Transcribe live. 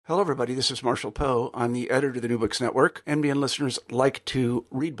Hello, everybody. This is Marshall Poe. I'm the editor of the New Books Network. NBN listeners like to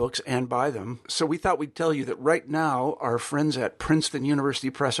read books and buy them. So we thought we'd tell you that right now, our friends at Princeton University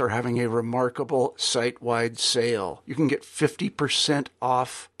Press are having a remarkable site-wide sale. You can get 50%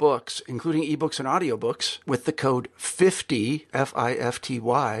 off books, including ebooks and audiobooks, with the code 50,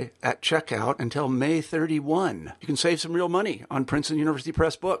 F-I-F-T-Y, at checkout until May 31. You can save some real money on Princeton University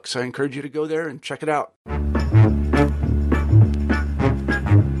Press books. I encourage you to go there and check it out.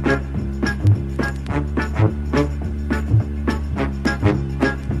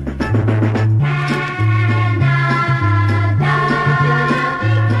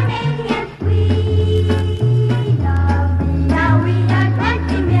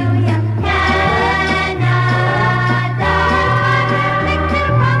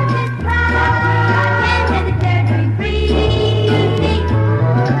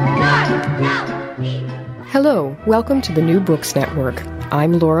 Hello, welcome to the New Books Network.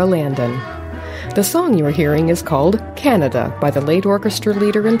 I'm Laura Landon. The song you are hearing is called Canada by the late orchestra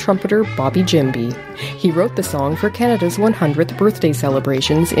leader and trumpeter Bobby Jimby. He wrote the song for Canada's 100th birthday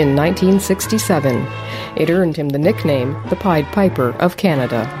celebrations in 1967. It earned him the nickname the Pied Piper of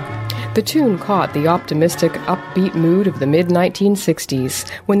Canada. The tune caught the optimistic, upbeat mood of the mid-1960s,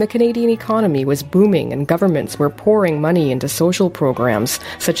 when the Canadian economy was booming and governments were pouring money into social programs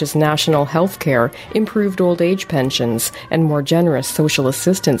such as national health care, improved old age pensions, and more generous social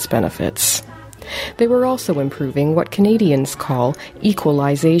assistance benefits. They were also improving what Canadians call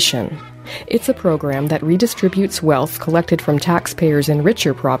equalization. It's a program that redistributes wealth collected from taxpayers in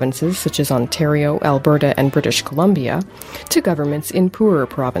richer provinces such as Ontario, Alberta, and British Columbia to governments in poorer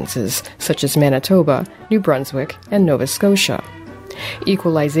provinces such as Manitoba, New Brunswick, and Nova Scotia.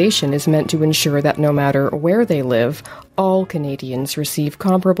 Equalization is meant to ensure that no matter where they live, all Canadians receive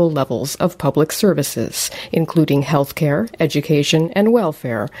comparable levels of public services, including healthcare, education, and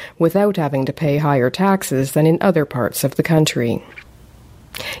welfare, without having to pay higher taxes than in other parts of the country.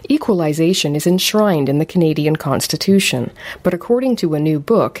 Equalization is enshrined in the Canadian Constitution, but according to a new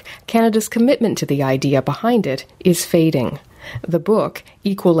book, Canada's commitment to the idea behind it is fading. The book,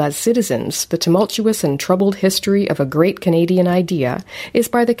 Equal as Citizens, The Tumultuous and Troubled History of a Great Canadian Idea, is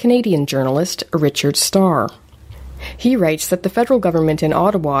by the Canadian journalist Richard Starr. He writes that the federal government in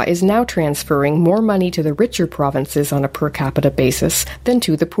Ottawa is now transferring more money to the richer provinces on a per capita basis than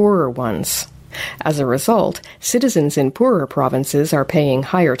to the poorer ones. As a result, citizens in poorer provinces are paying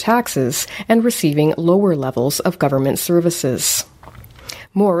higher taxes and receiving lower levels of government services.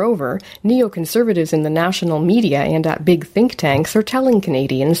 Moreover, neoconservatives in the national media and at big think tanks are telling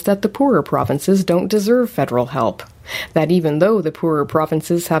Canadians that the poorer provinces don't deserve federal help. That even though the poorer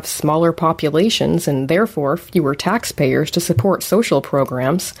provinces have smaller populations and therefore fewer taxpayers to support social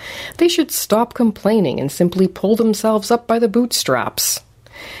programs, they should stop complaining and simply pull themselves up by the bootstraps.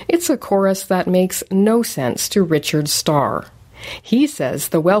 It's a chorus that makes no sense to Richard Starr. He says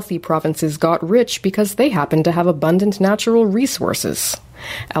the wealthy provinces got rich because they happen to have abundant natural resources.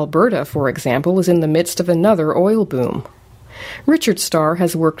 Alberta, for example, is in the midst of another oil boom. Richard Starr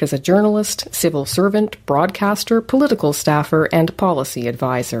has worked as a journalist, civil servant, broadcaster, political staffer, and policy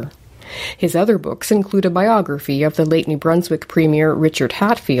advisor. His other books include a biography of the late New Brunswick Premier Richard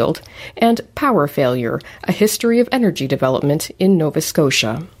Hatfield and Power Failure, A History of Energy Development in Nova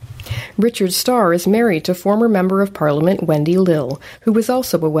Scotia. Richard Starr is married to former Member of Parliament Wendy Lill, who is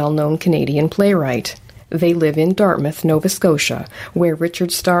also a well-known Canadian playwright. They live in Dartmouth, Nova Scotia, where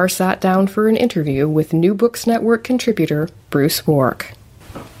Richard Starr sat down for an interview with New Books Network contributor Bruce Wark.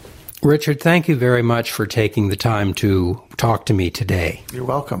 Richard, thank you very much for taking the time to talk to me today. You're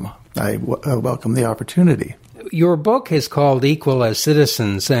welcome. I welcome the opportunity. Your book is called Equal as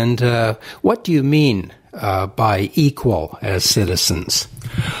Citizens, and what do you mean by equal as citizens?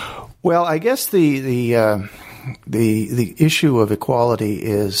 Well, I guess the issue of equality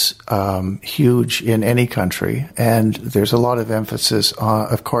is huge in any country, and there's a lot of emphasis,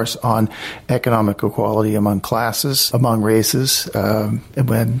 of course, on economic equality among classes, among races.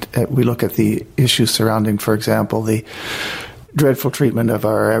 When we look at the issues surrounding, for example, the dreadful treatment of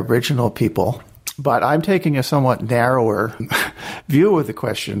our Aboriginal people. But I'm taking a somewhat narrower view of the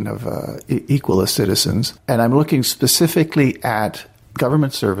question of equal as citizens, and I'm looking specifically at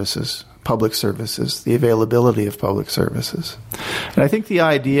government services, public services, the availability of public services. And I think the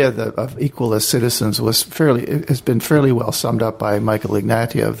idea of equal as citizens has been fairly well summed up by Michael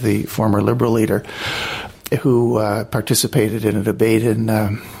Ignatieff, the former Liberal leader, who participated in a debate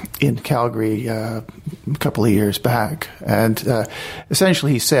in Calgary a couple of years back. And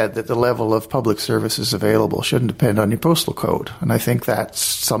essentially he said that the level of public services available shouldn't depend on your postal code. And I think that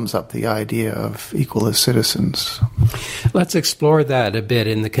sums up the idea of equal as citizens. Let's explore that a bit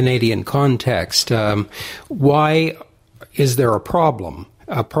in the Canadian context. Why is there a problem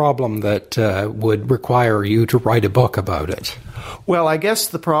that would require you to write a book about it? Well, I guess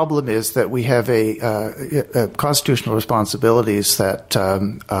the problem is that we have a constitutional responsibilities that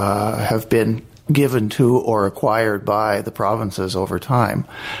have been given to or acquired by the provinces over time,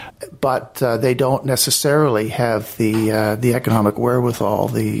 but they don't necessarily have the economic wherewithal,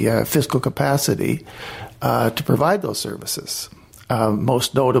 the fiscal capacity to provide those services.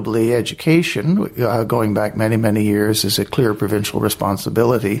 Most notably, education, going back many, many years, is a clear provincial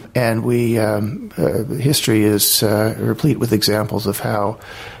responsibility. And history is replete with examples of how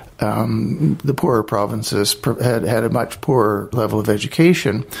the poorer provinces had a much poorer level of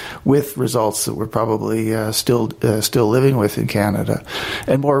education, with results that we're probably still living with in Canada.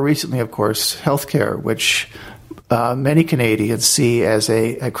 And more recently, of course, healthcare, which many Canadians see as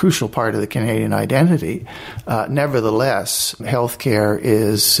a crucial part of the Canadian identity. Nevertheless, healthcare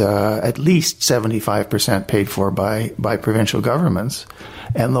is at least 75% paid for by provincial governments,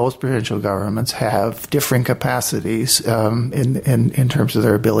 and those provincial governments have differing capacities in terms of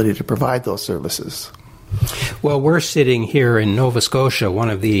their ability to provide those services. Well, we're sitting here in Nova Scotia, one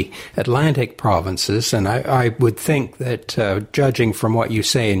of the Atlantic provinces, and I would think that, judging from what you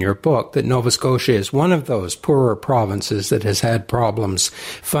say in your book, that Nova Scotia is one of those poorer provinces that has had problems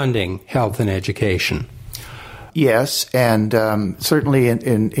funding health and education. Yes, and certainly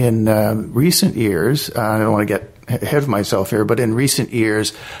in recent years, I don't want to get ahead of myself here, but in recent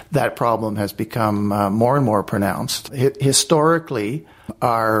years, that problem has become more and more pronounced. Historically,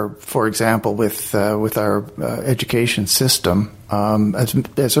 for example, with our education system,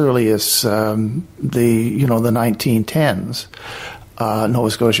 as early as the 1910s, Nova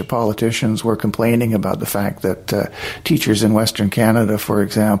Scotia politicians were complaining about the fact that teachers in Western Canada, for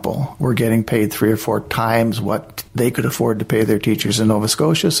example, were getting paid 3 or 4 times what they could afford to pay their teachers in Nova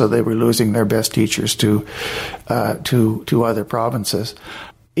Scotia, so they were losing their best teachers to other provinces.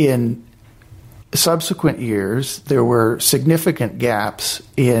 In subsequent years, there were significant gaps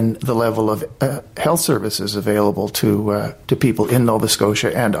in the level of health services available to people in Nova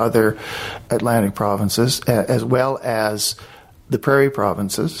Scotia and other Atlantic provinces, as well as the prairie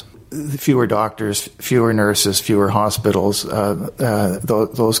provinces. Fewer doctors, fewer nurses, fewer hospitals,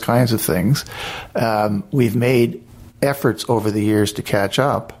 those kinds of things. We've made efforts over the years to catch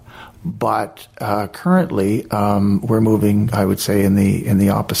up, but currently we're moving, I would say, in the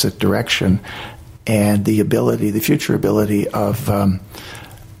opposite direction. And the future ability of the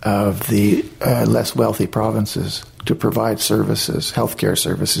less wealthy provinces to provide services, healthcare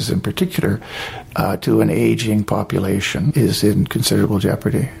services in particular, to an aging population is in considerable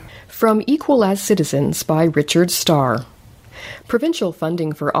jeopardy. From Equal as Citizens by Richard Starr. Provincial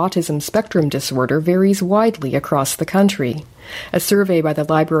funding for autism spectrum disorder varies widely across the country. A survey by the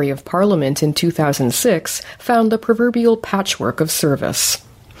Library of Parliament in 2006 found the proverbial patchwork of service.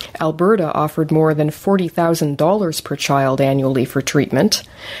 Alberta offered more than $40,000 per child annually for treatment,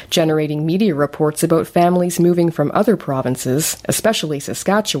 generating media reports about families moving from other provinces, especially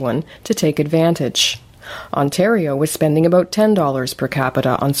Saskatchewan, to take advantage. Ontario was spending about $10 per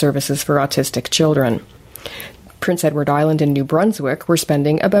capita on services for autistic children. Prince Edward Island and New Brunswick were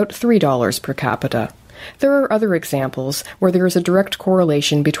spending about $3 per capita. There are other examples where there is a direct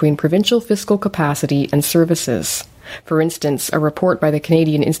correlation between provincial fiscal capacity and services. For instance, a report by the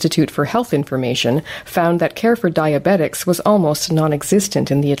Canadian Institute for Health Information found that care for diabetics was almost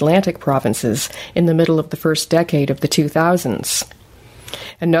non-existent in the Atlantic provinces in the middle of the first decade of the 2000s.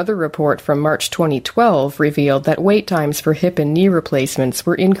 Another report from March 2012 revealed that wait times for hip and knee replacements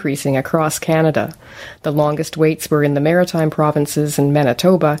were increasing across Canada. The longest waits were in the Maritime provinces and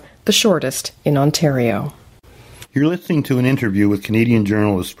Manitoba, the shortest in Ontario. You're listening to an interview with Canadian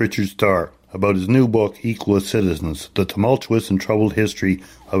journalist Richard Starr about his new book, Equal as Citizens, The Tumultuous and Troubled History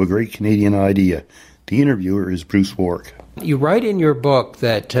of a Great Canadian Idea. The interviewer is Bruce Warwick. You write in your book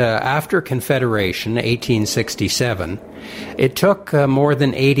that after Confederation, 1867, it took more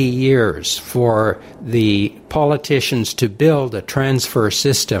than 80 years for the politicians to build a transfer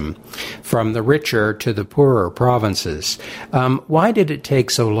system from the richer to the poorer provinces. Why did it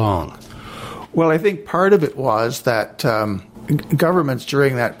take so long? Well, I think part of it was that governments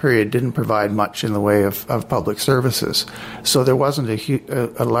during that period didn't provide much in the way of public services. So there wasn't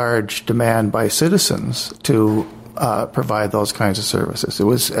a large demand by citizens to provide those kinds of services.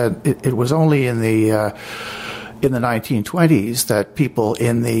 It was only in the in the 1920s that people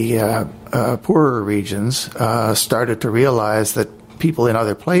in the poorer regions started to realize that people in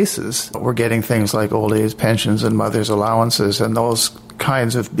other places were getting things like old age pensions and mother's allowances and those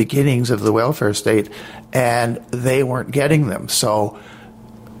kinds of beginnings of the welfare state, and they weren't getting them. So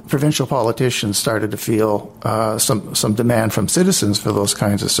provincial politicians started to feel some demand from citizens for those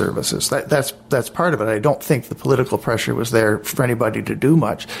kinds of services. That's part of it. I don't think the political pressure was there for anybody to do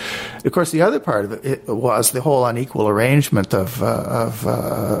much. Of course, the other part of it was the whole unequal arrangement of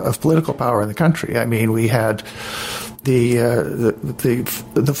political power in the country. I mean, we had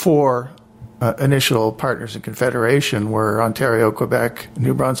the four initial partners in Confederation were Ontario, Quebec,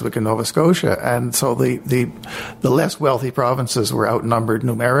 New Brunswick, and Nova Scotia, and so the less wealthy provinces were outnumbered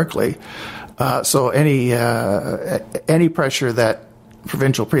numerically. So any pressure that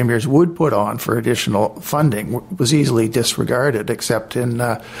provincial premiers would put on for additional funding was easily disregarded, except in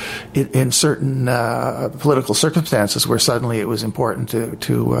certain political circumstances where suddenly it was important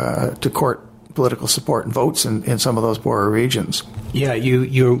to court political support and votes in some of those poorer regions. Yeah,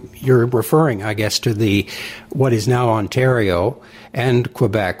 you're referring, I guess, to what is now Ontario and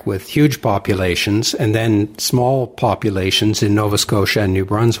Quebec with huge populations, and then small populations in Nova Scotia and New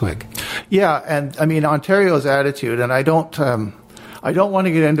Brunswick. Yeah, and I mean Ontario's attitude, and I don't want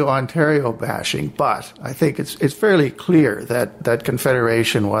to get into Ontario bashing, but I think it's fairly clear that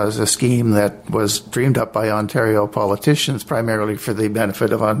Confederation was a scheme that was dreamed up by Ontario politicians primarily for the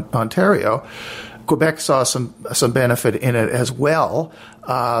benefit of Ontario. Quebec saw some benefit in it as well,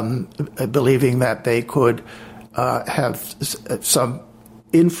 believing that they could have some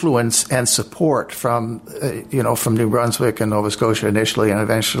influence and support from New Brunswick and Nova Scotia initially, and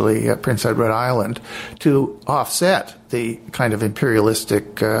eventually Prince Edward Island, to offset the kind of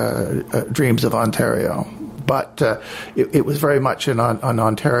imperialistic dreams of Ontario. But it was very much an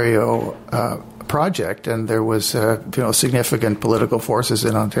Ontario project, and there was significant political forces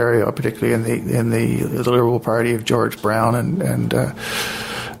in Ontario, particularly in the Liberal Party of George Brown and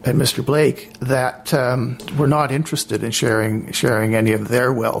Mr. Blake, that were not interested in sharing any of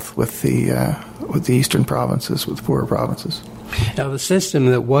their wealth with the eastern provinces, with poorer provinces. Now, the system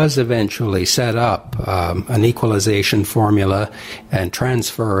that was eventually set up, an equalization formula and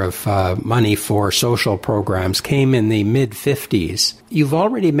transfer of money for social programs, came in the mid-50s. You've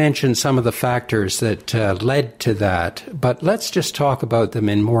already mentioned some of the factors that led to that, but let's just talk about them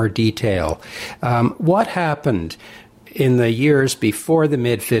in more detail. What happened in the years before the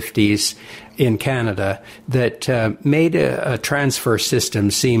mid-50s in Canada that made a transfer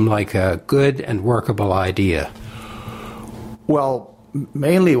system seem like a good and workable idea? Well,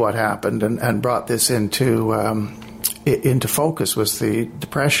 mainly what happened and brought this into focus was the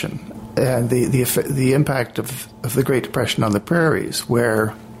Depression and the impact of the Great Depression on the prairies,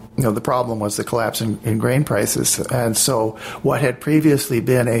 where the problem was the collapse in grain prices. And so what had previously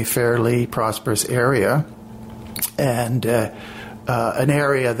been a fairly prosperous area, and an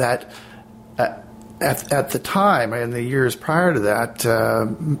area that at the time, in the years prior to that,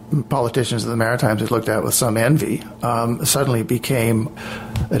 politicians of the Maritimes had looked at with some envy, suddenly became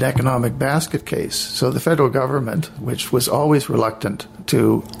an economic basket case. So the federal government, which was always reluctant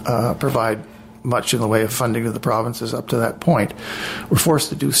to provide much in the way of funding to the provinces up to that point, were forced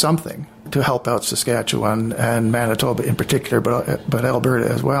to do something to help out Saskatchewan and Manitoba in particular, but Alberta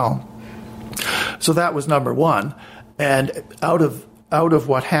as well. So that was number one. And out of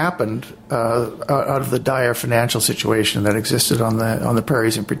what happened, out of the dire financial situation that existed on the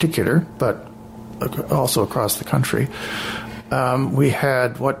prairies in particular, but also across the country, we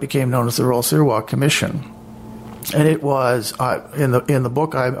had what became known as the Royal Sirois Commission, and it was in the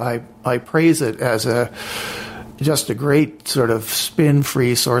book I praise it as just a great sort of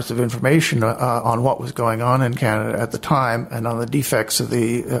spin-free source of information on what was going on in Canada at the time and on the defects of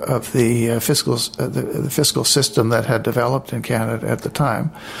the fiscal system that had developed in Canada at the time.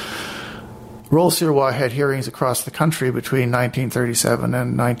 Royal Sirois had hearings across the country between 1937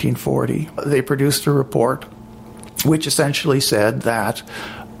 and 1940. They produced a report which essentially said that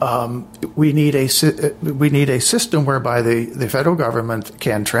we need a system whereby the federal government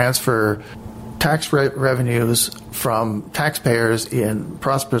can transfer tax revenues from taxpayers in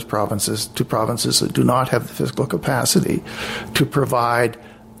prosperous provinces to provinces that do not have the fiscal capacity to provide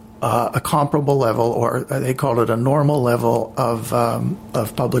a comparable level, or they call it a normal level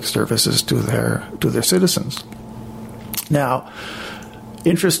of public services to their citizens. Now,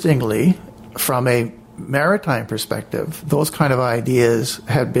 interestingly, from a maritime perspective, those kind of ideas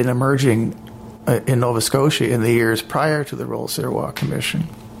had been emerging in Nova Scotia in the years prior to the Royal Sirois Commission.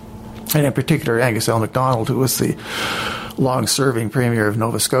 And in particular, Angus L. MacDonald, who was the long-serving Premier of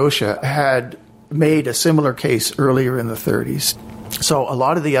Nova Scotia, had made a similar case earlier in the 30s. So a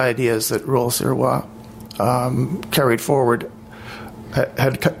lot of the ideas that Royal Sirois carried forward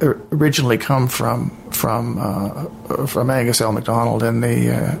had originally come from Angus L. MacDonald and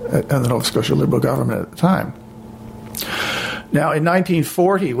the Nova Scotia Liberal government at the time. Now, in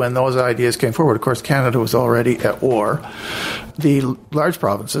 1940, when those ideas came forward, of course, Canada was already at war. The large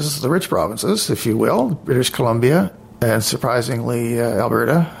provinces, the rich provinces, if you will, British Columbia, and surprisingly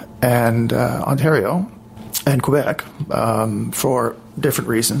Alberta, and Ontario, and Quebec, for different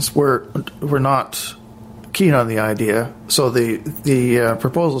reasons, were not keen on the idea. So the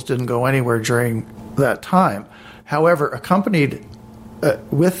proposals didn't go anywhere during that time. However, accompanied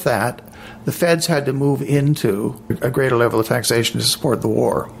with that, the feds had to move into a greater level of taxation to support the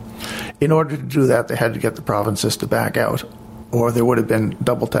war. In order to do that, they had to get the provinces to back out, or there would have been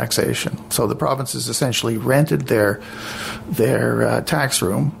double taxation. So the provinces essentially rented their tax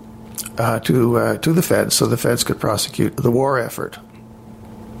room to the feds, so the feds could prosecute the war effort.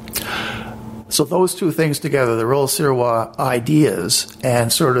 So those two things together, the Royal Sirois ideas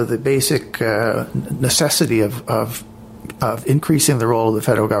and sort of the basic necessity of increasing the role of the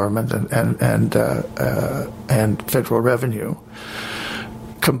federal government and federal revenue,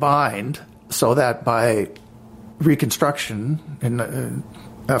 combined so that by Reconstruction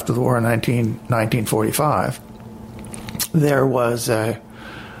after the war in 1945, there was a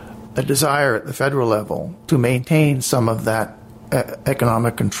desire at the federal level to maintain some of that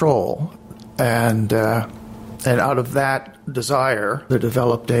economic control, and out of that desire, they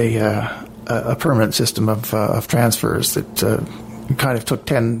developed a permanent system of transfers that kind of took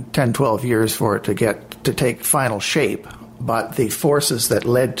 12 years for it to take final shape. But the forces that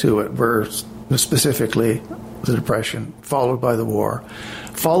led to it were specifically the Depression, followed by the war,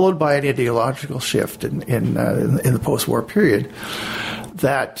 followed by an ideological shift in the post-war period.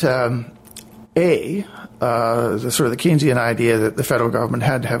 That the sort of the Keynesian idea that the federal government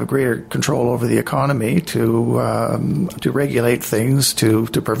had to have a greater control over the economy to regulate things, to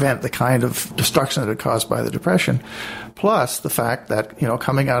prevent the kind of destruction that had caused by the Depression, plus the fact that,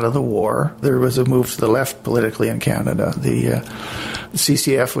 coming out of the war, there was a move to the left politically in Canada. The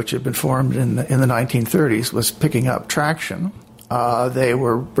CCF, which had been formed in the 1930s, was picking up traction. They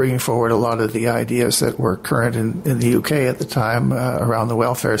were bringing forward a lot of the ideas that were current in the UK at the time around the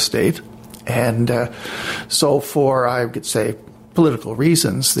welfare state. And so for, I would say, political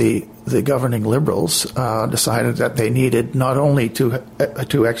reasons, the governing Liberals decided that they needed not only to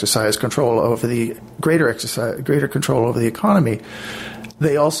exercise control over the greater control over the economy,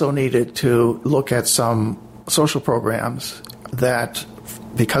 they also needed to look at some social programs that,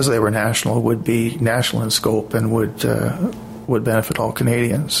 because they were national, would be national in scope and would benefit all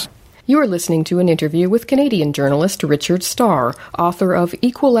Canadians. You're listening to an interview with Canadian journalist Richard Starr, author of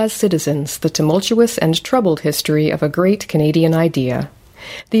Equal as Citizens, The Tumultuous and Troubled History of a Great Canadian Idea.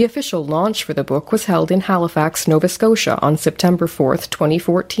 The official launch for the book was held in Halifax, Nova Scotia on September 4th,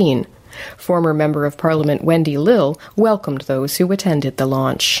 2014. Former Member of Parliament Wendy Lill welcomed those who attended the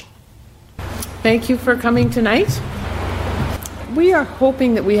launch. Thank you for coming tonight. We are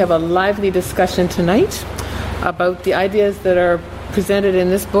hoping that we have a lively discussion tonight about the ideas that are presented in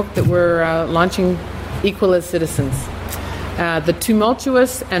this book that we're launching, Equal as Citizens. The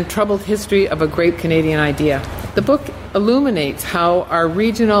Tumultuous and Troubled History of a Great Canadian Idea. The book illuminates how our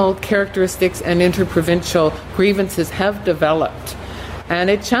regional characteristics and interprovincial grievances have developed, and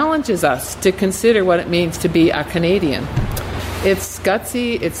it challenges us to consider what it means to be a Canadian. It's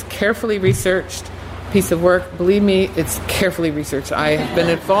gutsy, it's carefully researched piece of work. Believe me, it's carefully researched. I have been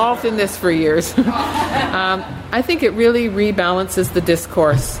involved in this for years. I think it really rebalances the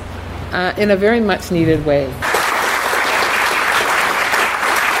discourse in a very much needed way.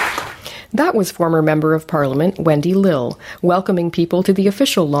 That was former Member of Parliament Wendy Lill, welcoming people to the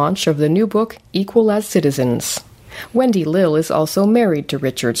official launch of the new book, Equal as Citizens. Wendy Lill is also married to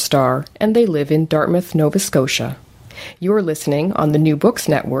Richard Starr, and they live in Dartmouth, Nova Scotia. You're listening on the New Books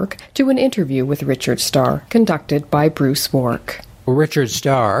Network to an interview with Richard Starr, conducted by Bruce Wark. Richard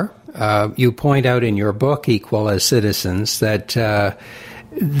Starr, you point out in your book, Equal as Citizens, that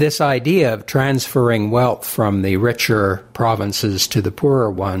this idea of transferring wealth from the richer provinces to the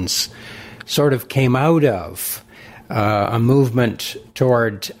poorer ones sort of came out of a movement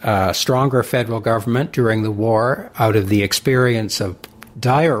toward a stronger federal government during the war, out of the experience of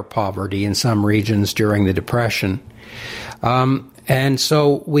dire poverty in some regions during the Depression. And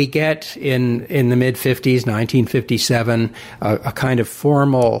so we get in the mid-50s, 1957, a kind of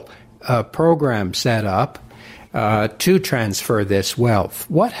formal program set up to transfer this wealth.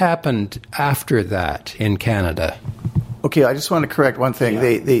 What happened after that in Canada? Okay, I just want to correct one thing.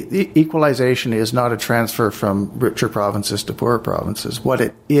 Yeah. The equalization is not a transfer from richer provinces to poorer provinces. What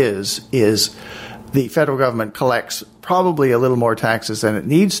it is the federal government collects probably a little more taxes than it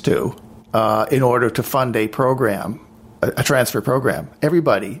needs to in order to fund a program, a transfer program.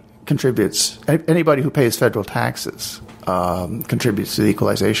 Everybody contributes. Anybody who pays federal taxes contributes to the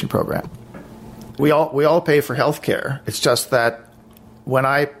equalization program. We all pay for health care. It's just that when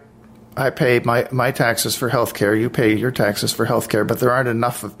I pay my taxes for health care, you pay your taxes for health care, but there aren't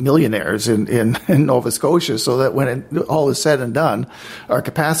enough of millionaires in Nova Scotia so that when all is said and done, our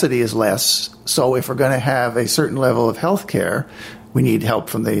capacity is less. So if we're going to have a certain level of health care, we need help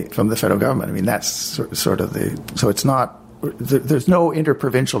from the federal government. I mean, that's sort of so it's not, there's no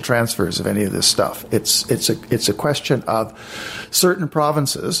interprovincial transfers of any of this stuff. It's a question of certain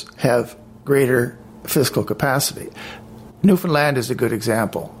provinces have greater fiscal capacity. Newfoundland is a good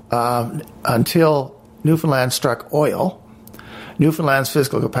example. Until Newfoundland struck oil, Newfoundland's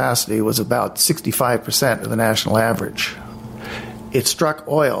fiscal capacity was about 65% of the national average. It struck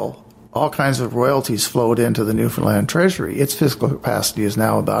oil, all kinds of royalties flowed into the Newfoundland Treasury. Its fiscal capacity is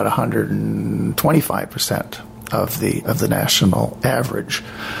now about 125% of the national average.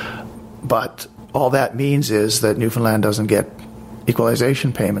 But all that means is that Newfoundland doesn't get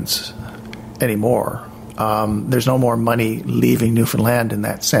equalization payments anymore. There's no more money leaving Newfoundland in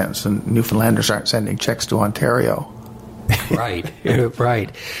that sense, and Newfoundlanders aren't sending checks to Ontario. Right, right.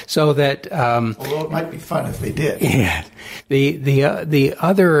 So that although it might be fun if they did. Yeah. The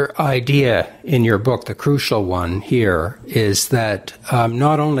other idea in your book, the crucial one here, is that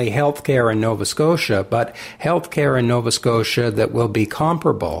not only healthcare in Nova Scotia, but healthcare in Nova Scotia that will be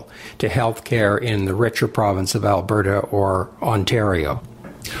comparable to healthcare in the richer province of Alberta or Ontario.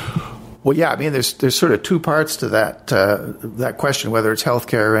 Well, yeah, I mean, there's sort of two parts to that question, whether it's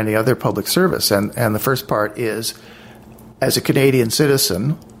healthcare or any other public service, and the first part is, as a Canadian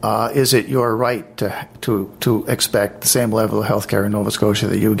citizen, is it your right to expect the same level of healthcare in Nova Scotia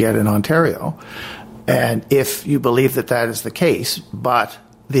that you get in Ontario? And if you believe that is the case, but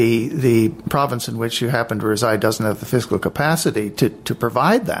the province in which you happen to reside doesn't have the fiscal capacity to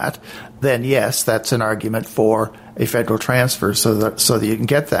provide that, then yes, that's an argument for a federal transfer so that you can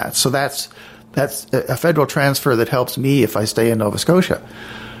get that. So that's a federal transfer that helps me if I stay in Nova Scotia.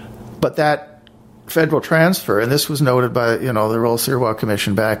 But that federal transfer, and this was noted by the Royal Sirois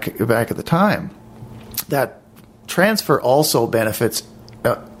Commission back at the time, that transfer also benefits,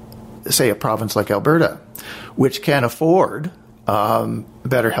 say, a province like Alberta, which can afford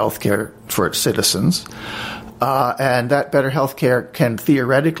better health care for its citizens. And that better health care can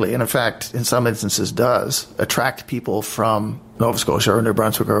theoretically, and in fact, in some instances does, attract people from Nova Scotia or New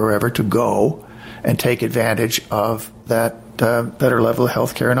Brunswick or wherever to go and take advantage of that better level of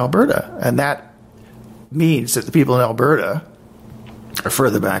health care in Alberta. And that means that the people in Alberta are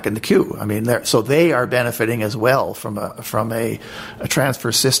further back in the queue. I mean, so they are benefiting as well from a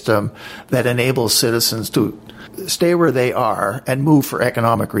transfer system that enables citizens to stay where they are and move for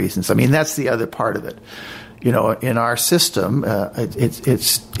economic reasons. I mean, that's the other part of it. In our system,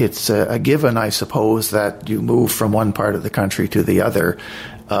 it's a given, I suppose, that you move from one part of the country to the other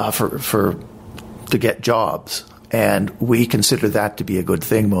to get jobs. And we consider that to be a good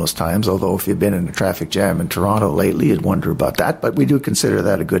thing most times, although if you've been in a traffic jam in Toronto lately, you'd wonder about that. But we do consider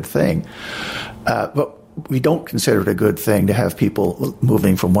that a good thing. But we don't consider it a good thing to have people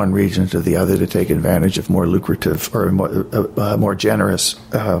moving from one region to the other to take advantage of more lucrative or more generous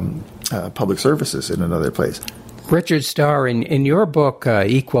public services in another place. Richard Starr, in your book,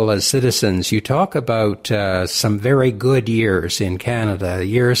 Equal as Citizens, you talk about some very good years in Canada,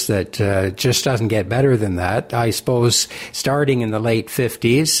 years that just doesn't get better than that, I suppose, starting in the late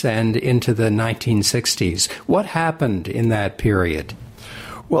 50s and into the 1960s. What happened in that period?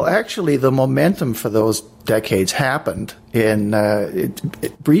 Well, actually, the momentum for those decades happened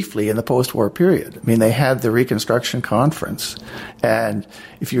briefly in the post-war period. I mean, they had the Reconstruction Conference, and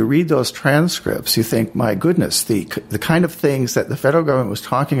if you read those transcripts, you think, my goodness, the kind of things that the federal government was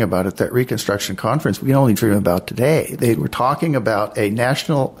talking about at that Reconstruction Conference, we can only dream about today. They were talking about a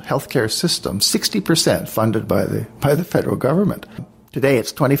national healthcare system, 60% funded by the federal government. Today,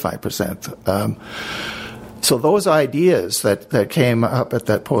 it's 25%. So those ideas that came up at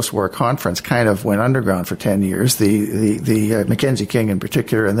that post-war conference kind of went underground for 10 years. The Mackenzie King in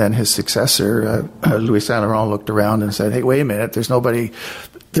particular, and then his successor, Louis Saint Laurent, looked around and said, hey, wait a minute, there's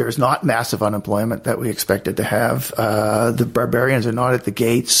not massive unemployment that we expected to have. The barbarians are not at the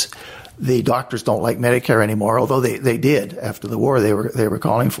gates. The doctors don't like Medicare anymore, although they did after the war. They were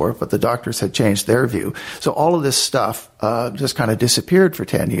calling for it, but the doctors had changed their view. So all of this stuff just kind of disappeared for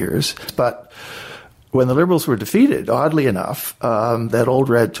 10 years. But when the Liberals were defeated, oddly enough, that old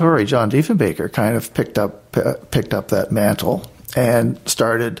red Tory, John Diefenbaker, kind of picked up that mantle and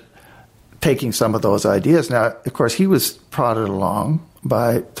started taking some of those ideas. Now, of course, he was prodded along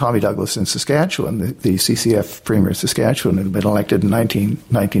by Tommy Douglas in Saskatchewan, the CCF premier of Saskatchewan, who had been elected in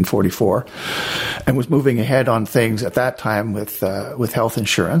 1944, and was moving ahead on things at that time with health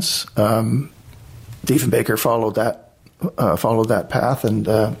insurance. Diefenbaker followed that path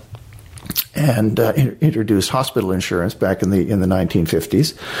and introduced hospital insurance back in the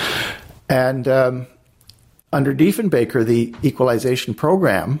 1950s. And under Diefenbaker, the equalization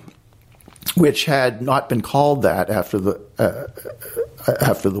program, which had not been called that after the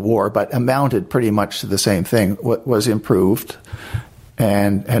war, but amounted pretty much to the same thing, was improved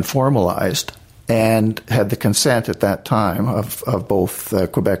and formalized, and had the consent at that time of both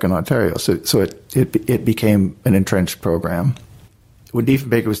Quebec and Ontario. So it became an entrenched program. When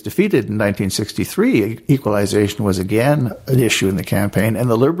Diefenbaker was defeated in 1963, equalization was again an issue in the campaign, and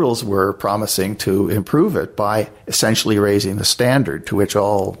the Liberals were promising to improve it by essentially raising the standard to which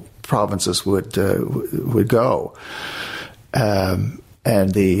all provinces would go. And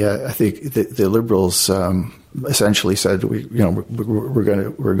I think the Liberals essentially said,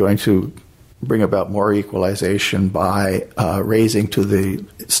 we're going to bring about more equalization by raising to the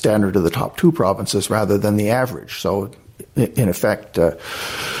standard of the top two provinces rather than the average. So, in effect, there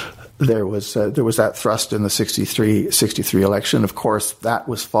was that thrust in the 63 election. Of course, that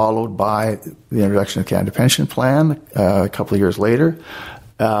was followed by the introduction of the Canada Pension Plan a couple of years later.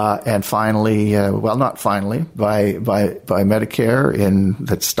 And finally, not finally, by Medicare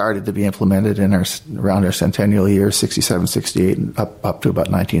that started to be implemented around our centennial year, 67, 68, and up to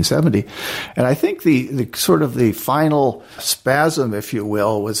about 1970. And I think the sort of the final spasm, if you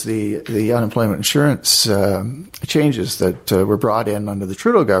will, was the unemployment insurance changes that were brought in under the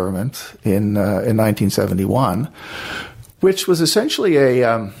Trudeau government in 1971, which was essentially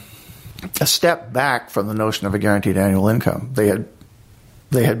a step back from the notion of a guaranteed annual income. They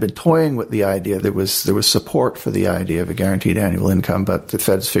had been toying with the idea. There was support for the idea of a guaranteed annual income, but the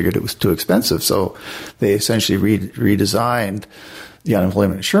feds figured it was too expensive, so they essentially redesigned the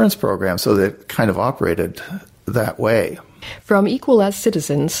unemployment insurance program so that it kind of operated that way. From Equal as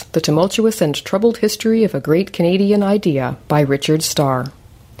Citizens, The Tumultuous and Troubled History of a Great Canadian Idea by Richard Starr.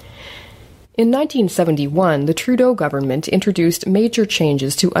 In 1971, the Trudeau government introduced major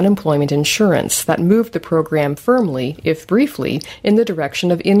changes to unemployment insurance that moved the program firmly, if briefly, in the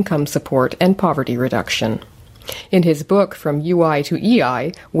direction of income support and poverty reduction. In his book From UI to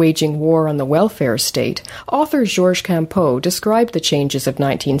EI, Waging War on the Welfare State, author Georges Campeau described the changes of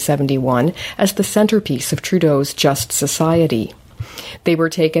 1971 as the centerpiece of Trudeau's Just Society. They were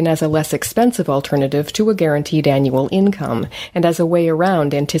taken as a less expensive alternative to a guaranteed annual income and as a way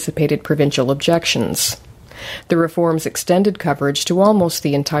around anticipated provincial objections. The reforms extended coverage to almost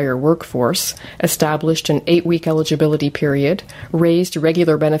the entire workforce, established an 8-week eligibility period, raised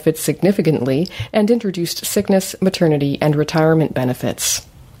regular benefits significantly, and introduced sickness, maternity, and retirement benefits.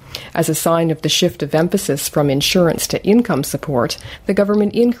 As a sign of the shift of emphasis from insurance to income support, the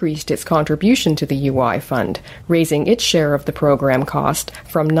government increased its contribution to the UI fund, raising its share of the program cost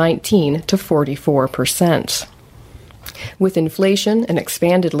from 19% to 44%. With inflation, an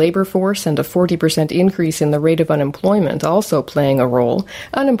expanded labor force, and a 40% increase in the rate of unemployment also playing a role,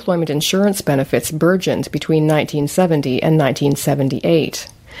 unemployment insurance benefits burgeoned between 1970 and 1978.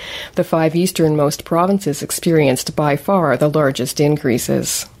 The 5 easternmost provinces experienced by far the largest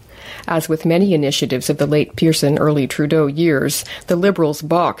increases. As with many initiatives of the late Pearson, early Trudeau years, the Liberals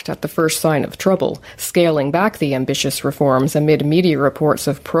balked at the first sign of trouble, scaling back the ambitious reforms amid media reports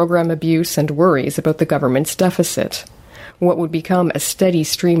of program abuse and worries about the government's deficit. What would become a steady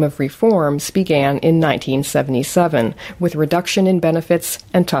stream of reforms began in 1977, with reduction in benefits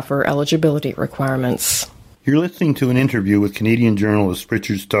and tougher eligibility requirements. You're listening to an interview with Canadian journalist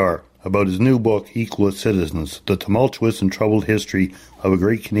Richard Starr about his new book, Equal as Citizens, The Tumultuous and Troubled History of a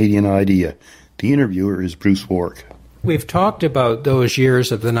Great Canadian Idea. The interviewer is Bruce Warwick. We've talked about those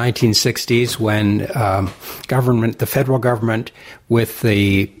years of the 1960s when the federal government, with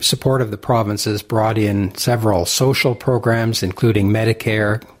the support of the provinces, brought in several social programs, including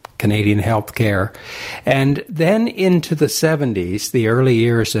Medicare, Canadian health care. And then into the 70s, the early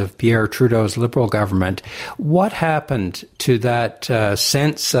years of Pierre Trudeau's Liberal government, what happened to that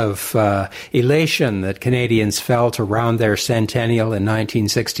sense of elation that Canadians felt around their centennial in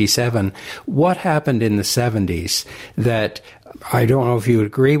 1967? What happened in the 70s that, I don't know if you would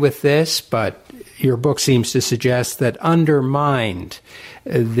agree with this, but your book seems to suggest that undermined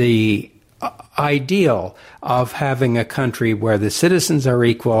the ideal of having a country where the citizens are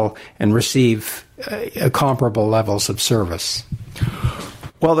equal and receive comparable levels of service?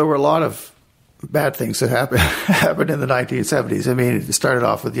 Well, there were a lot of bad things that happened in the 1970s. I mean, it started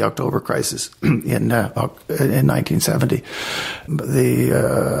off with the October crisis in 1970.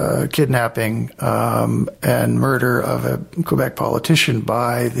 The kidnapping and murder of a Quebec politician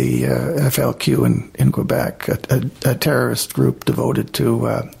by the FLQ in Quebec, a terrorist group devoted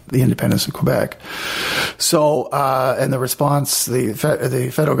to the independence of Quebec. So, and the response, the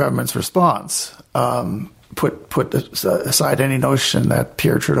federal government's response, put aside any notion that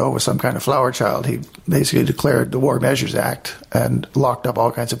Pierre Trudeau was some kind of flower child. He basically declared the War Measures Act and locked up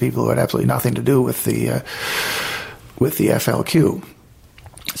all kinds of people who had absolutely nothing to do with the FLQ.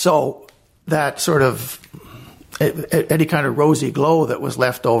 So that sort of any kind of rosy glow that was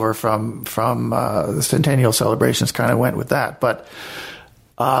left over from the centennial celebrations kind of went with that. But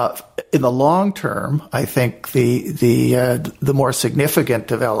in the long term, I think the more significant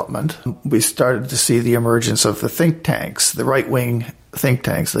development, we started to see the emergence of the think tanks, the right-wing think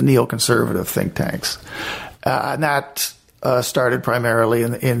tanks, the neoconservative think tanks, and that started primarily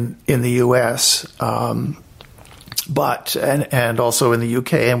in the U.S., but also in the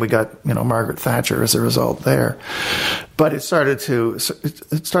UK, and we got Margaret Thatcher as a result there. But it started to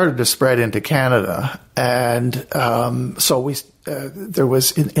spread into Canada, and so there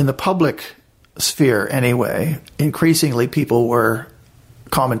was in the public sphere anyway. Increasingly, people were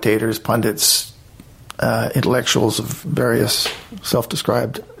commentators, pundits, intellectuals of various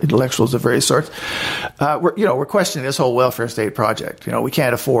self-described intellectuals of various sorts. We're questioning this whole welfare state project. We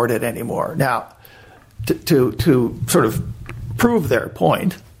can't afford it anymore now. To sort of prove their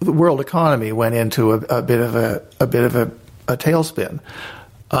point, the world economy went into a bit of a tailspin.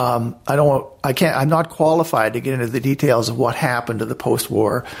 I'm not qualified to get into the details of what happened to the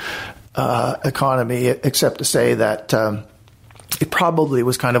post-war economy, except to say that it probably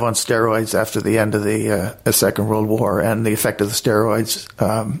was kind of on steroids after the end of the Second World War, and the effect of the steroids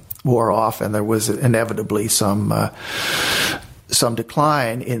wore off, and there was inevitably some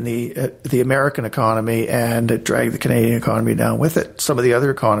decline in the American economy, and it dragged the Canadian economy down with it. Some of the other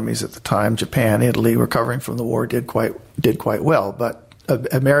economies at the time, Japan, Italy, recovering from the war, did quite well, but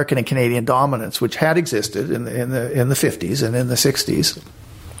American and Canadian dominance, which had existed in the 50s and in the 60s,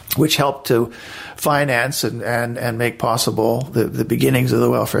 which helped to finance and make possible the beginnings of the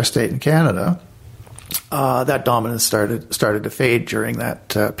welfare state in Canada, that dominance started to fade during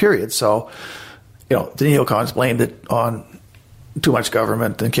that period. So, the neocons blamed it on too much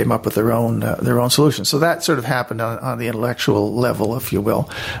government and came up with their own solutions. So that sort of happened on the intellectual level, if you will.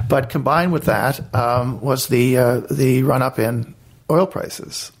 But combined with that was the run up in oil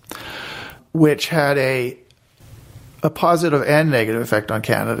prices, which had a positive and negative effect on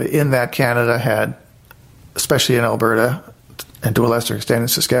Canada, in that Canada had, especially in Alberta and to a lesser extent in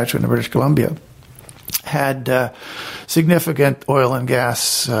Saskatchewan and British Columbia, had significant oil and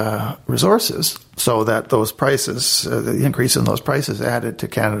gas resources, so that those prices, the increase in those prices, added to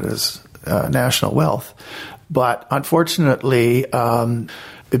Canada's national wealth. But unfortunately,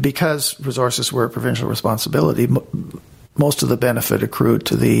 because resources were a provincial responsibility, most of the benefit accrued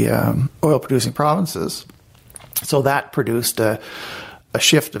to the oil-producing provinces. So that produced a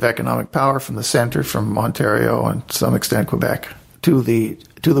shift of economic power from the centre, from Ontario and to some extent Quebec, to the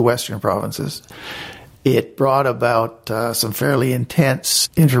western provinces. It brought about some fairly intense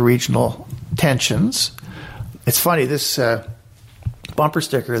interregional tensions. It's funny, this bumper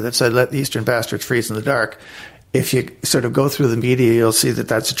sticker that said, "Let the Eastern Bastards freeze in the dark," if you sort of go through the media, you'll see that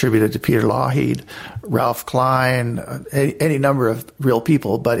that's attributed to Peter Lougheed, Ralph Klein, any number of real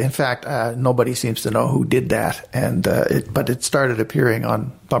people. But in fact, nobody seems to know who did that. And but it started appearing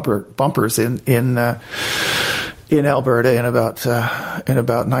on bumpers in Alberta in about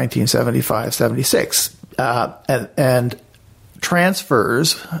 1975-76, and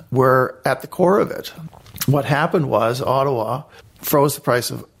transfers were at the core of it. What happened was Ottawa froze the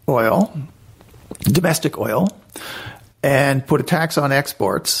price of oil, domestic oil, and put a tax on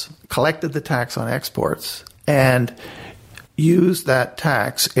exports, collected the tax on exports, and used that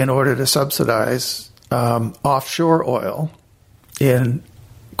tax in order to subsidize offshore oil in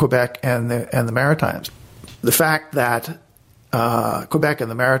Quebec and the Maritimes. The fact that Quebec and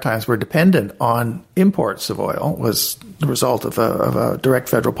the Maritimes were dependent on imports of oil was the result of a direct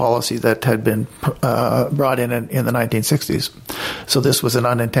federal policy that had been brought in the 1960s. So this was an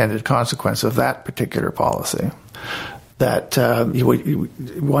unintended consequence of that particular policy, that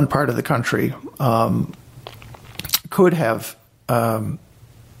one part of the country could have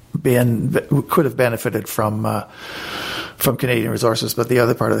benefited from from Canadian resources, but the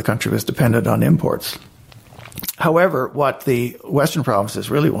other part of the country was dependent on imports. However, what the Western provinces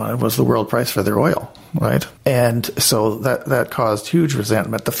really wanted was the world price for their oil, right? And so that caused huge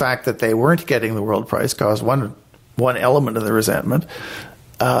resentment. The fact that they weren't getting the world price caused one element of the resentment.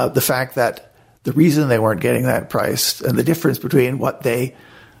 The fact that the reason they weren't getting that price and the difference between what they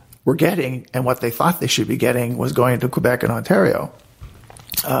were getting and what they thought they should be getting was going to Quebec and Ontario.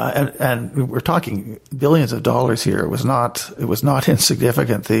 And we're talking billions of dollars here. It was not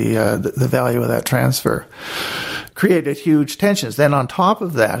insignificant. The value of that transfer created huge tensions. Then on top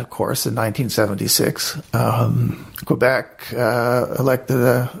of that, of course, in 1976, Quebec elected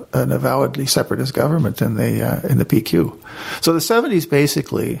an avowedly separatist government in the PQ. So the 70s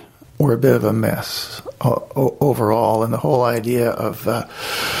basically were a bit of a mess overall, and the whole idea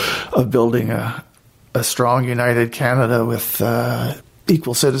of building a strong, united Canada with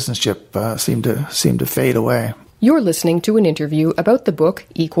equal citizenship seemed to fade away. You're listening to an interview about the book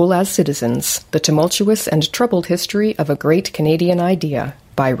Equal as Citizens, The Tumultuous and Troubled History of a Great Canadian Idea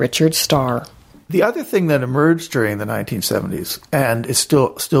by Richard Starr. The other thing that emerged during the 1970s, and is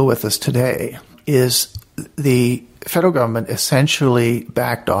still with us today, is the federal government essentially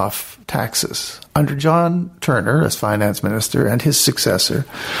backed off taxes. Under John Turner as finance minister and his successor,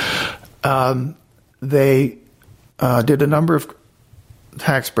 they did a number of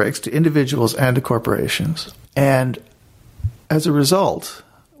tax breaks to individuals and to corporations. And as a result,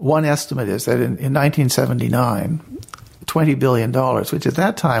 one estimate is that in 1979, $20 billion, which at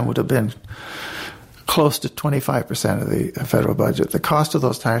that time would have been close to 25% of the federal budget, the cost of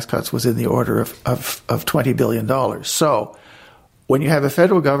those tax cuts was in the order of $20 billion. So when you have a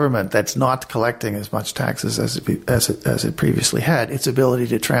federal government that's not collecting as much taxes as it previously had, its ability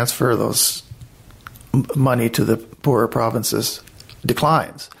to transfer those money to the poorer provinces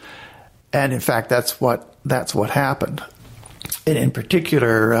declines. And in fact, that's what happened. And in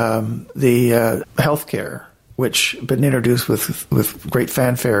particular, the healthcare, which had been introduced with great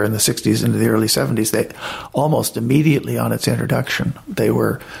fanfare in the 60s into the early 70s, they almost immediately on its introduction, they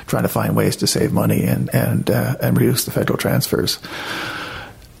were trying to find ways to save money and reduce the federal transfers.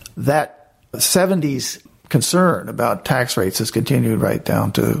 That 70s concern about tax rates has continued right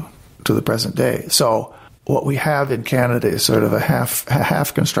down to the present day. So what we have in Canada is sort of a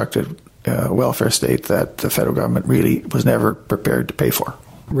half constructed welfare state that the federal government really was never prepared to pay for.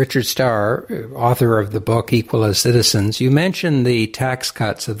 Richard Starr, author of the book Equal as Citizens, you mentioned the tax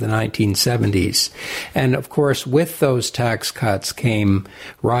cuts of the 1970s. And of course, with those tax cuts came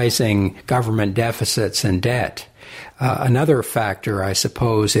rising government deficits and debt. Another factor, I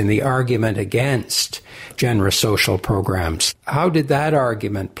suppose, in the argument against generous social programs. How did that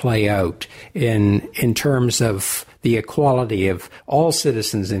argument play out in terms of the equality of all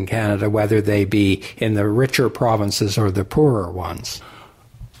citizens in Canada, whether they be in the richer provinces or the poorer ones?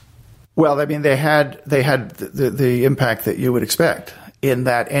 Well, I mean, they had the impact that you would expect in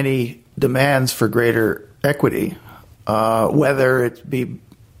that any demands for greater equity, whether it be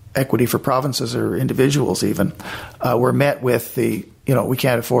equity for provinces or individuals even, were met with the, we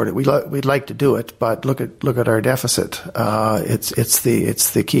can't afford it. We'd like to do it, but look at our deficit. It's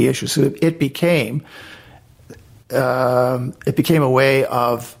the key issue. So it became a way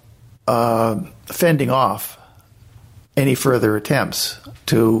of fending off any further attempts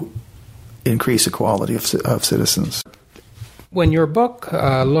to increase equality of citizens. When your book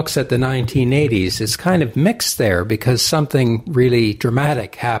looks at the 1980s, it's kind of mixed there because something really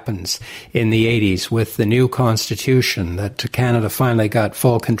dramatic happens in the 80s with the new constitution, that Canada finally got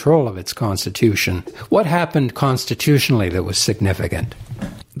full control of its constitution. What happened constitutionally that was significant?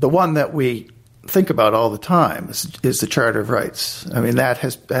 The one that we think about all the time is the Charter of Rights. I mean,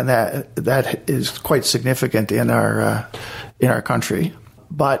 that is quite significant in our country.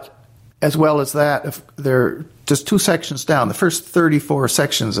 But as well as that, if there just two sections down, the first 34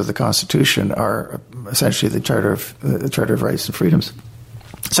 sections of the Constitution are essentially the Charter of Rights and Freedoms.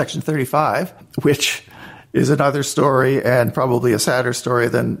 Section 35, which is another story and probably a sadder story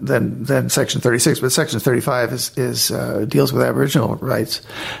than Section 36, but Section 35 is deals with Aboriginal rights.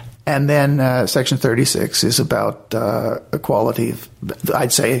 And then Section 36 is about equality.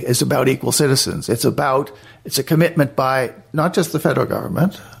 I'd say is about equal citizens. It's a commitment by not just the federal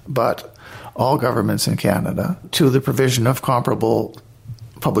government, but all governments in Canada to the provision of comparable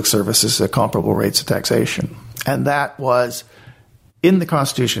public services at comparable rates of taxation. And that was in the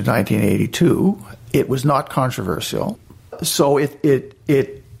Constitution of 1982. It was not controversial. So it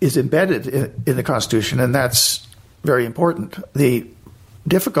is embedded in the Constitution, and that's very important. The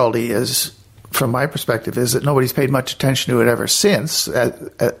difficulty is, from my perspective, is that nobody's paid much attention to it ever since.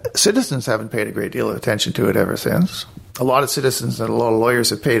 Citizens haven't paid a great deal of attention to it ever since. a lot of citizens and a lot of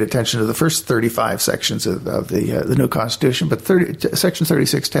lawyers have paid attention to the first 35 sections of the new Constitution, but Section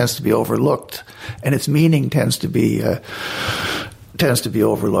 36 tends to be overlooked, and its meaning tends to be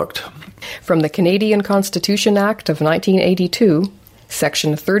overlooked. From the Canadian Constitution Act of 1982,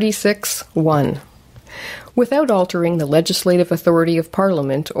 Section 36(1). Without altering the legislative authority of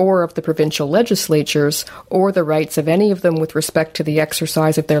Parliament or of the provincial legislatures, or the rights of any of them with respect to the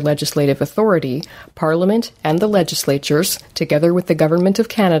exercise of their legislative authority, Parliament and the legislatures, together with the Government of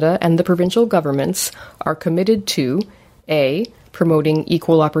Canada and the provincial governments, are committed to A. Promoting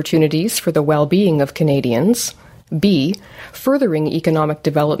equal opportunities for the well-being of Canadians, B. Furthering economic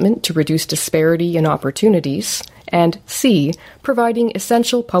development to reduce disparity in opportunities, and C. Providing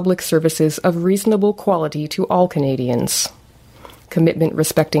essential public services of reasonable quality to all Canadians. Commitment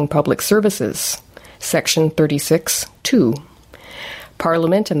respecting public services. Section 36(2).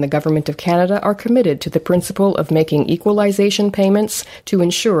 Parliament and the Government of Canada are committed to the principle of making equalization payments to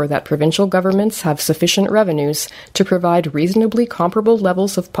ensure that provincial governments have sufficient revenues to provide reasonably comparable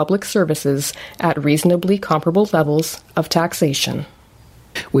levels of public services at reasonably comparable levels of taxation.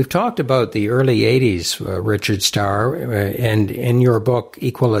 We've talked about the early 80s, Richard Starr, and in your book,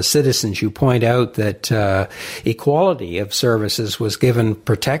 Equal as Citizens, you point out that equality of services was given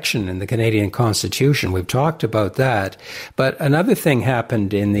protection in the Canadian Constitution. We've talked about that. But another thing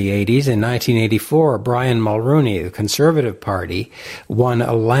happened in the 80s. In 1984, Brian Mulroney, the Conservative Party, won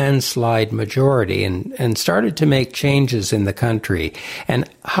a landslide majority and started to make changes in the country. And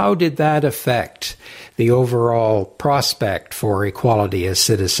how did that affect the overall prospect for equality as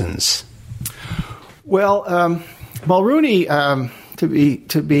citizens? Well, Mulroney,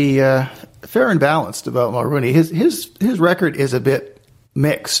 to be fair and balanced about Mulroney, his record is a bit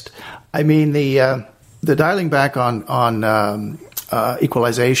mixed. I mean, the dialing back on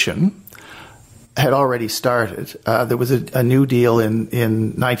equalization had already started. There was a New Deal in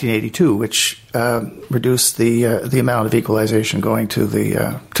 1982, which reduced the amount of equalization going to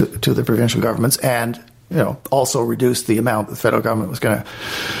the provincial governments, and also reduced the amount the federal government was going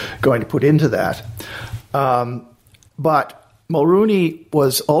to put into that. But Mulroney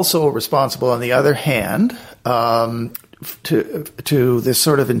was also responsible, on the other hand, to this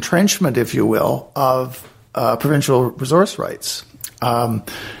sort of entrenchment, if you will, of provincial resource rights.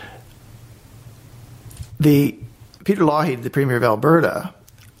 Peter Lougheed, the Premier of Alberta,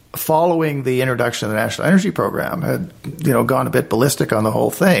 following the introduction of the National Energy Program, had gone a bit ballistic on the whole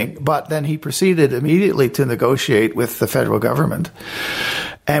thing, but then he proceeded immediately to negotiate with the federal government.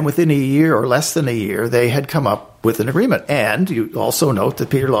 And within a year, or less than a year, they had come up with an agreement. And you also note that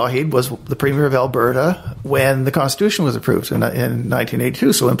Peter Lougheed was the Premier of Alberta when the Constitution was approved in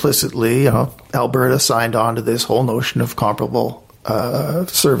 1982. So implicitly, Alberta signed on to this whole notion of comparable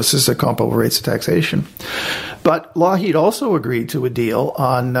services at comparable rates of taxation. But Lougheed also agreed to a deal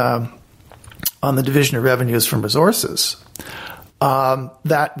on the division of revenues from resources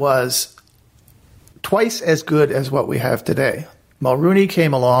that was twice as good as what we have today. Mulroney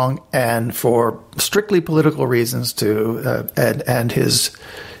came along, and for strictly political reasons, and his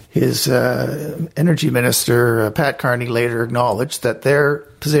energy minister Pat Carney later acknowledged that their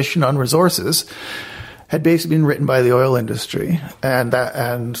position on resources had basically been written by the oil industry,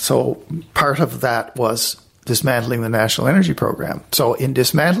 and so part of that was dismantling the National Energy Program. So in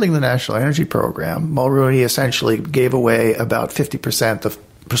dismantling the National Energy Program, Mulroney essentially gave away about 50% of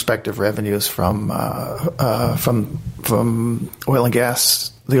prospective revenues from oil and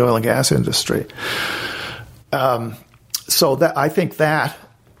gas, the oil and gas industry. So that, I think that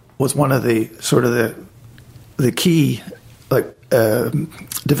was one of the sort of the key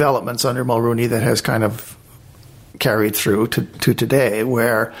developments under Mulroney that has kind of carried through to today,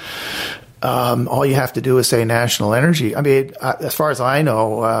 where all you have to do is say national energy. I mean, as far as I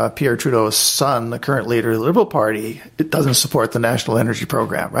know, Pierre Trudeau's son, the current leader of the Liberal Party, it doesn't support the National Energy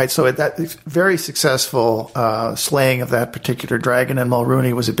Program, right? So that very successful slaying of that particular dragon, and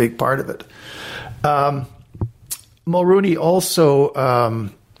Mulroney was a big part of it. Mulroney also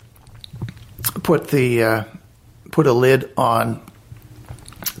put a lid on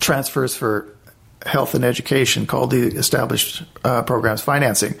transfers for health and education, called the Established Programs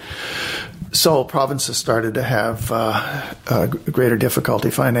Financing. So provinces started to have greater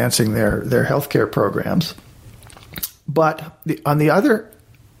difficulty financing their healthcare programs. But on the other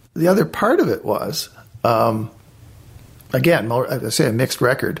part of it was, again, as I say, a mixed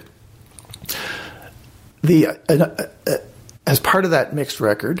record. As part of that mixed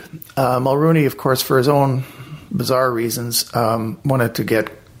record, Mulroney, of course, for his own bizarre reasons, wanted to get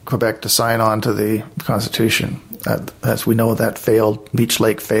Quebec to sign on to the Constitution. As we know, that failed. Beach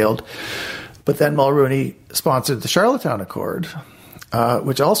Lake failed. But But then Mulroney sponsored the Charlottetown Accord,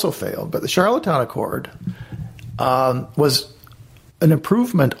 which also failed. But the Charlottetown Accord was an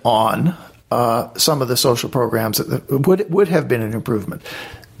improvement on some of the social programs that would have been an improvement.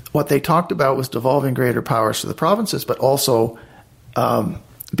 What they talked about was devolving greater powers to the provinces, but also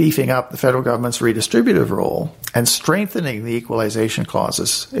beefing up the federal government's redistributive role and strengthening the equalization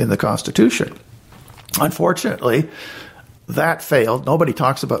clauses in the Constitution. Unfortunately, that failed. Nobody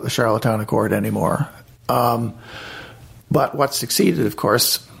talks about the Charlottetown Accord anymore. But what succeeded, of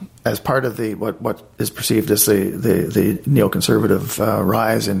course, as part of the what is perceived as the neoconservative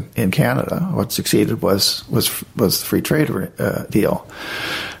rise in Canada, what succeeded was the free trade deal,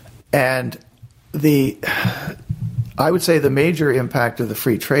 and I would say the major impact of the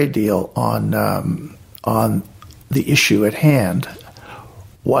free trade deal on the issue at hand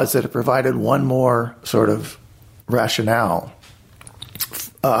was that it provided one more sort of rationale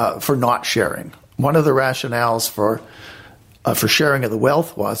for not sharing. One of the rationales for sharing of the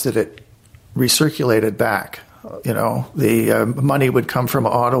wealth was that it recirculated back. The money would come from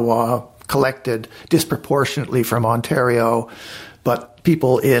Ottawa, collected disproportionately from Ontario, but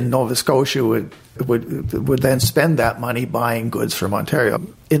people in Nova Scotia would then spend that money buying goods from Ontario.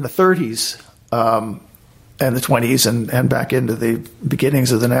 In the 30s and the 20s and back into the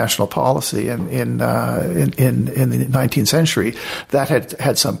beginnings of the national policy in the 19th century, that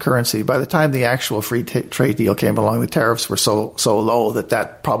had some currency. By the time the actual free trade deal came along, the tariffs were so low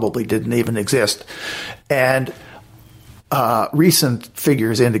that probably didn't even exist. And recent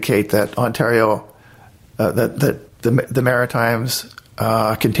figures indicate that Ontario, that the Maritimes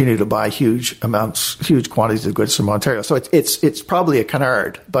continue to buy huge quantities of goods from Ontario. So it's probably a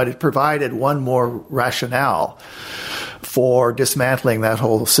canard, but it provided one more rationale for dismantling that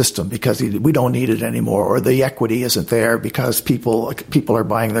whole system because we don't need it anymore, or the equity isn't there because people are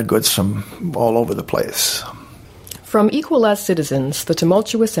buying their goods from all over the place. From Equal as Citizens, The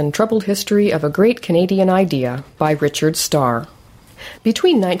Tumultuous and Troubled History of a Great Canadian Idea by Richard Starr.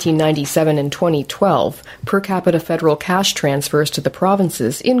 Between 1997 and 2012, per capita federal cash transfers to the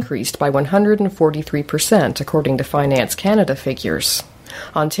provinces increased by 143%, according to Finance Canada figures.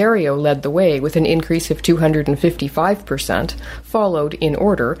 Ontario led the way with an increase of 255%, followed in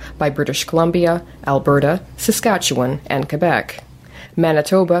order by British Columbia, Alberta, Saskatchewan, and Quebec.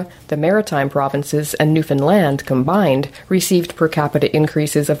 Manitoba, the Maritime Provinces, and Newfoundland combined received per capita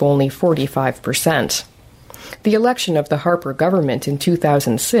increases of only 45%. The election of the Harper government in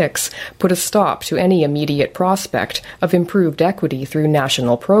 2006 put a stop to any immediate prospect of improved equity through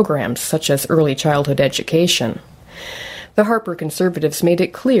national programs such as early childhood education. The Harper Conservatives made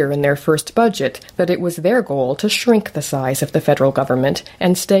it clear in their first budget that it was their goal to shrink the size of the federal government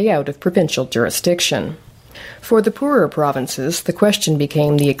and stay out of provincial jurisdiction. For the poorer provinces, the question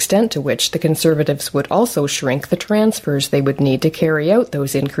became the extent to which the Conservatives would also shrink the transfers they would need to carry out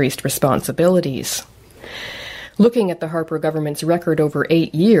those increased responsibilities. Looking at the Harper government's record over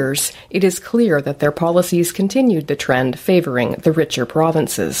 8 years, it is clear that their policies continued the trend favoring the richer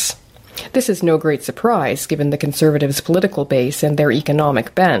provinces. This is no great surprise given the Conservatives' political base and their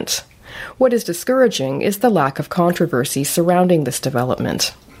economic bent. What is discouraging is the lack of controversy surrounding this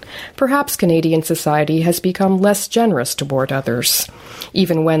development. Perhaps Canadian society has become less generous toward others,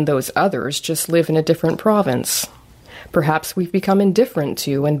 even when those others just live in a different province. Perhaps we've become indifferent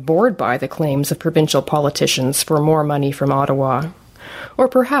to and bored by the claims of provincial politicians for more money from Ottawa. Or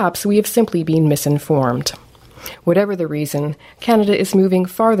perhaps we have simply been misinformed. Whatever the reason, Canada is moving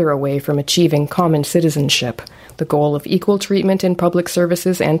farther away from achieving common citizenship, the goal of equal treatment in public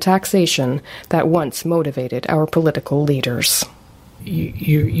services and taxation that once motivated our political leaders.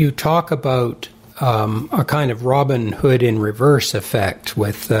 You talk about a kind of Robin Hood in reverse effect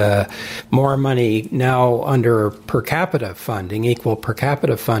with more money now under per capita funding, equal per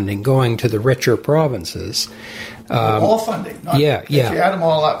capita funding, going to the richer provinces. All funding. If you add them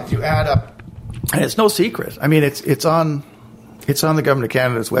all up, and it's no secret. I mean, it's on the Government of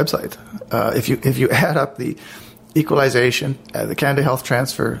Canada's website. If you add up the equalization, the Canada Health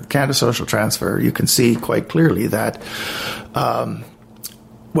Transfer, Canada Social Transfer, you can see quite clearly that.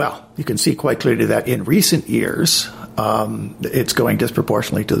 In recent years, it's going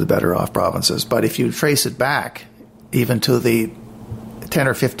disproportionately to the better off provinces. But if you trace it back, even to the 10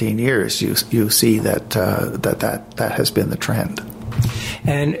 or 15 years, you see that has been the trend.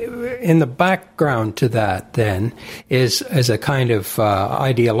 And in the background to that, then, is a kind of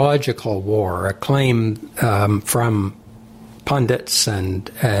ideological war, a claim from pundits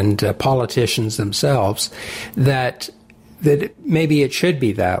and politicians themselves that that maybe it should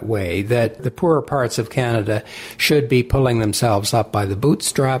be that way, that the poorer parts of Canada should be pulling themselves up by the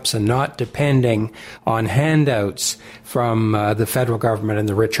bootstraps and not depending on handouts from the federal government and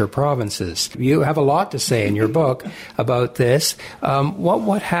the richer provinces. You have a lot to say in your book about this.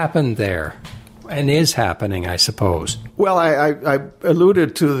 What happened there? And is happening, I suppose. Well, I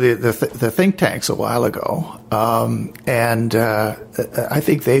alluded to the think tanks a while ago, and I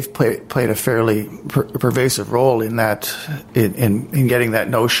think they've played a fairly pervasive role in that, in getting that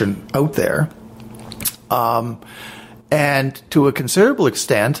notion out there, and to a considerable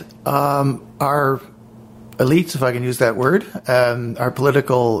extent, our elites, if I can use that word, our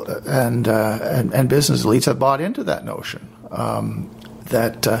political and business elites have bought into that notion.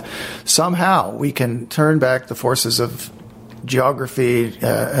 That somehow we can turn back the forces of geography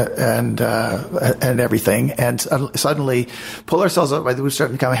and everything, and suddenly pull ourselves up by the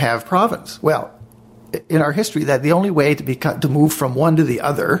bootstraps and become a have province. Well, in our history, that the only way to move from one to the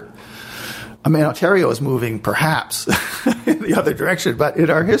other. I mean, Ontario is moving perhaps in the other direction, but in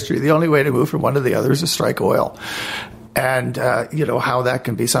our history, the only way to move from one to the other is to strike oil. And, how that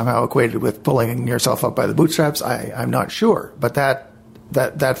can be somehow equated with pulling yourself up by the bootstraps, I'm not sure. But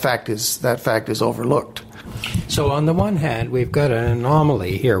that fact is overlooked. So on the one hand, we've got an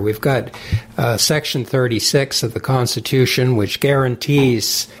anomaly here. We've got Section 36 of the Constitution, which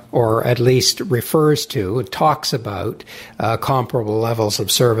guarantees, or at least refers to, talks about comparable levels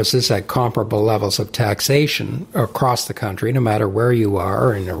of services at comparable levels of taxation across the country, no matter where you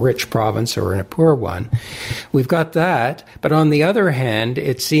are, in a rich province or in a poor one. We've got that. But on the other hand,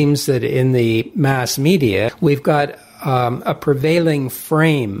 it seems that in the mass media, we've got a prevailing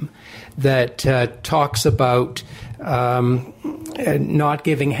frame that talks about not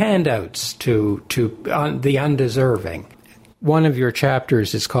giving handouts to the undeserving. One of your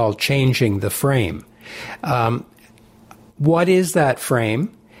chapters is called Changing the Frame. What is that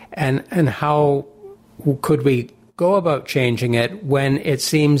frame, and how could we go about changing it when it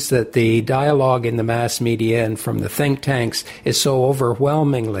seems that the dialogue in the mass media and from the think tanks is so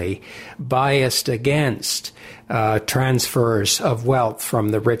overwhelmingly biased against transfers of wealth from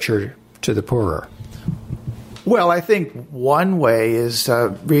the richer to the poorer? Well, I think one way is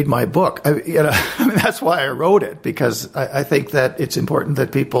read my book. That's why I wrote it, because I think that it's important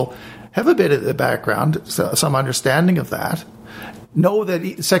that people have a bit of the background, some understanding of that, know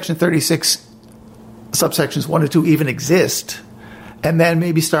that Section 36 subsections 1 and 2 even exist, and then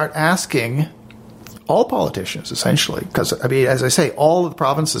maybe start asking all politicians, essentially, because, as I say, all of the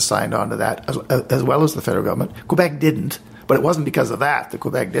provinces signed on to that, as well as the federal government. Quebec didn't, but it wasn't because of that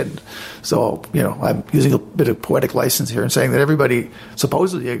Quebec didn't. So, I'm using a bit of poetic license here and saying that everybody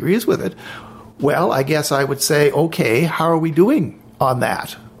supposedly agrees with it. Well, I guess I would say, okay, how are we doing on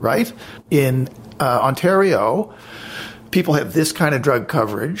that, right? In Ontario, people have this kind of drug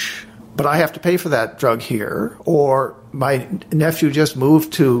coverage, but I have to pay for that drug here. Or my nephew just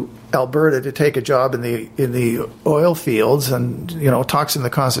moved to Alberta to take a job in the oil fields, and talks in the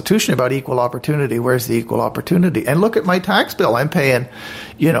Constitution about equal opportunity. Where's the equal opportunity? And look at my tax bill. I'm paying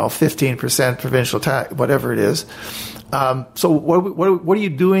 15% provincial tax, whatever it is. So what are you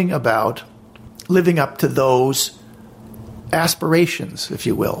doing about living up to those aspirations, if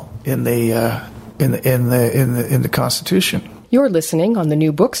you will, in the Constitution? You're listening on the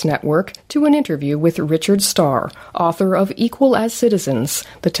New Books Network to an interview with Richard Starr, author of Equal as Citizens,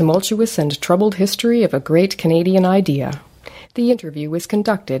 The Tumultuous and Troubled History of a Great Canadian Idea. The interview was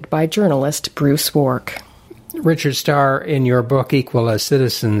conducted by journalist Bruce Wark. Richard Starr, in your book Equal as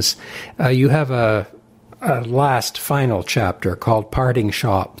Citizens, you have a last final chapter called Parting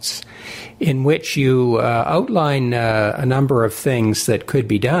Shots, in which you outline a number of things that could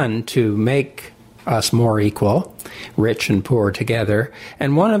be done to make us more equal, rich and poor together.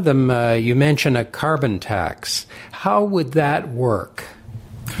 And one of them, you mention a carbon tax. How would that work?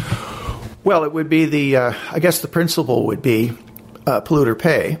 Well, it would be I guess the principle would be polluter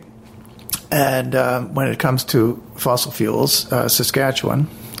pay. And when it comes to fossil fuels, Saskatchewan,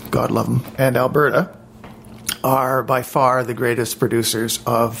 God love them, and Alberta are by far the greatest producers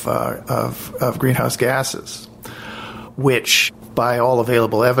of greenhouse gases, which, by all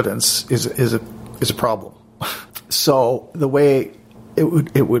available evidence, is a problem. So the way it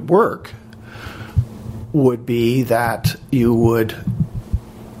would work would be that you would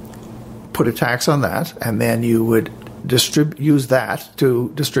put a tax on that, and then you would use that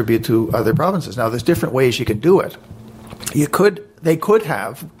to distribute to other provinces. Now, there's different ways you can do it.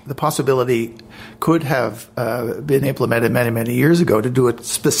 The possibility could have been implemented many, many years ago to do it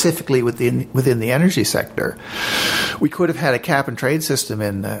specifically within the energy sector. We could have had a cap and trade system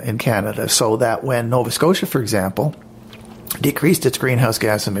in Canada, so that when Nova Scotia, for example, decreased its greenhouse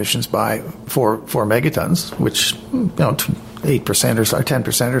gas emissions by 4 megatons, which 8% or so,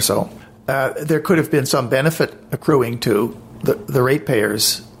 10% or so. There could have been some benefit accruing to the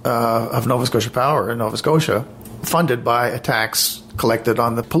ratepayers of Nova Scotia Power in Nova Scotia, funded by a tax collected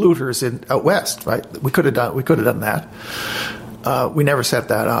on the polluters out west. Right? We could have done that. We never set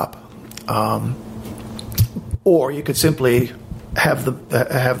that up. Or you could simply have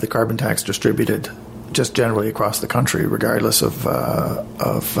the carbon tax distributed just generally across the country, regardless of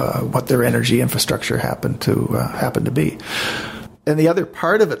what their energy infrastructure happened to be. And the other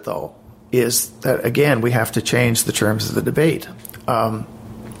part of it, though, is that again we have to change the terms of the debate.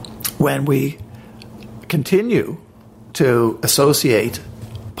 When we continue to associate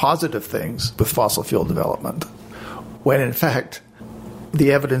positive things with fossil fuel development, when in fact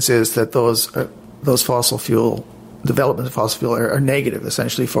the evidence is that those fossil fuel development of fossil fuel are negative,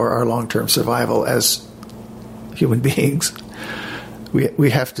 essentially, for our long-term survival as human beings. We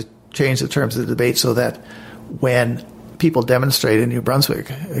have to change the terms of the debate so that when people demonstrate in New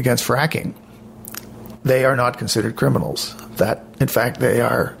Brunswick against fracking, they are not considered criminals. That, in fact, they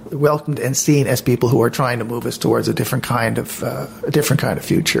are welcomed and seen as people who are trying to move us towards a different kind of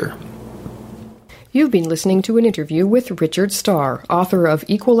future. You've been listening to an interview with Richard Starr, author of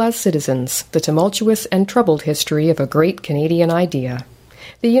Equal as Citizens, The Tumultuous and Troubled History of a Great Canadian Idea.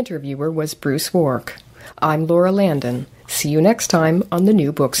 The interviewer was Bruce Wark. I'm Laura Landon. See you next time on the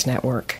New Books Network.